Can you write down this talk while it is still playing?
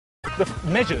the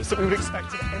measures that we would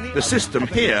expect of any... The system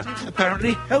here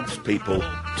apparently helps people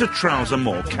to trouser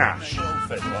more cash.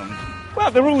 Well,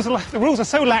 the rules are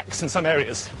so lax in some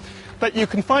areas that you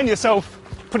can find yourself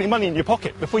putting money in your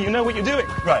pocket before you know what you're doing.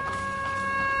 Right.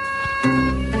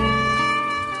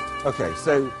 OK,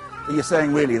 so you're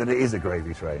saying really that it is a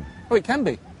gravy train? Oh, it can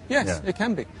be. Yes, it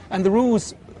can be. And the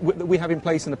rules that we have in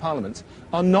place in the Parliament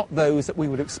are not those that we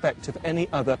would expect of any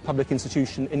other public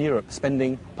institution in Europe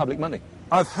spending public money.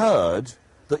 I've heard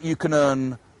that you can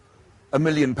earn £1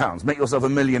 million, make yourself a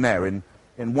millionaire in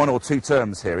 1 or 2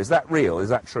 terms here. Is that real? Is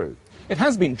that true? It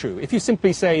has been true. If you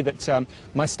simply say that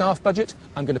my staff budget,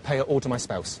 I'm going to pay it all to my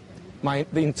spouse. The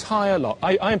entire lot.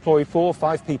 I employ 4 or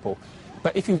 5 people.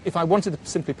 But if I wanted to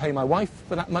simply pay my wife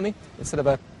for that money, instead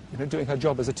of doing her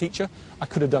job as a teacher, I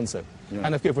could have done so. Yeah.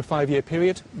 And if over a 5-year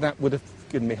period, that would have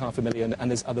given me £500,000,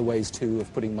 and there's other ways too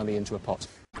of putting money into a pot.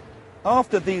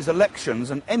 After these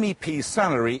elections, an MEP's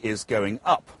salary is going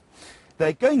up.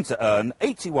 They're going to earn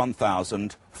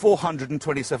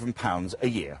 £81,427 a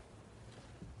year.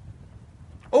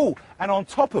 Oh, and on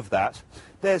top of that,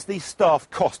 there's the staff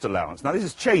cost allowance. Now, this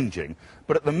is changing,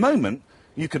 but at the moment,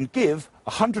 you can give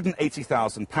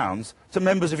 £180,000 to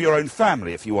members of your own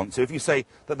family if you want to, if you say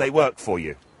that they work for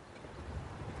you.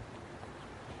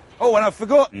 Oh, and I've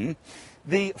forgotten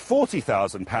the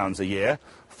 £40,000 a year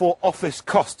for office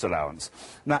costs allowance.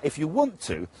 Now, if you want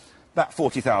to, that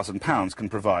 £40,000 can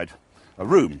provide a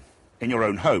room in your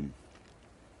own home.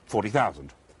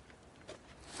 40,000.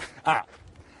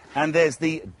 And there's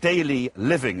the daily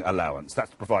living allowance.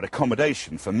 That's to provide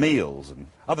accommodation for meals and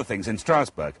other things in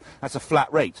Strasbourg. That's a flat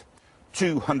rate,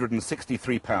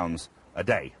 £263 a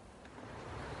day.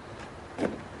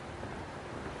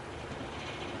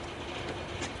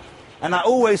 And I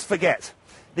always forget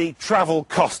the travel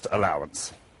cost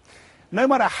allowance. No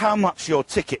matter how much your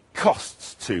ticket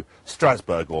costs to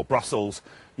Strasbourg or Brussels,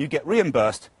 you get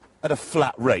reimbursed at a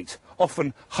flat rate,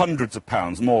 often hundreds of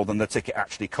pounds more than the ticket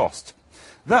actually cost.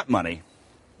 That money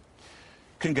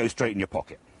can go straight in your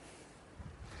pocket.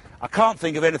 I can't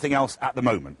think of anything else at the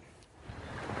moment.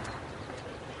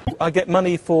 I get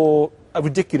money for a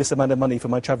ridiculous amount of money for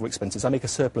my travel expenses. I make a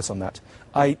surplus on that.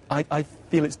 I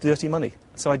feel it's dirty money,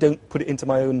 so I don't put it into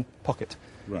my own pocket.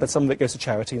 Right. But some of it goes to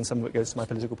charity and some of it goes to my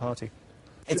political party.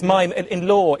 It's in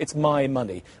law, it's my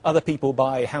money. Other people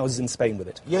buy houses in Spain with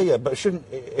it. Yeah, but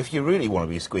if you really want to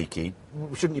be squeaky,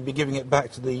 shouldn't you be giving it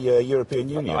back to the European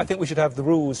Union? I think we should have the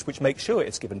rules which make sure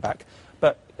it's given back.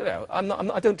 But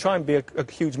I don't try and be a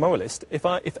huge moralist. If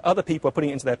other people are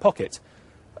putting it into their pocket,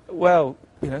 well,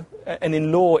 and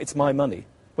in law it's my money.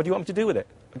 What do you want me to do with it?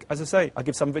 As I say, I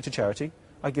give some of it to charity.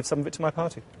 I give some of it to my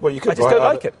party. Well, you could I just don't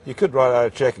like it. You could write out a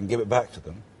cheque and give it back to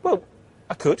them. Well,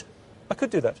 I could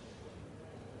do that.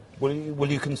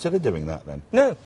 Will you consider doing that then? No.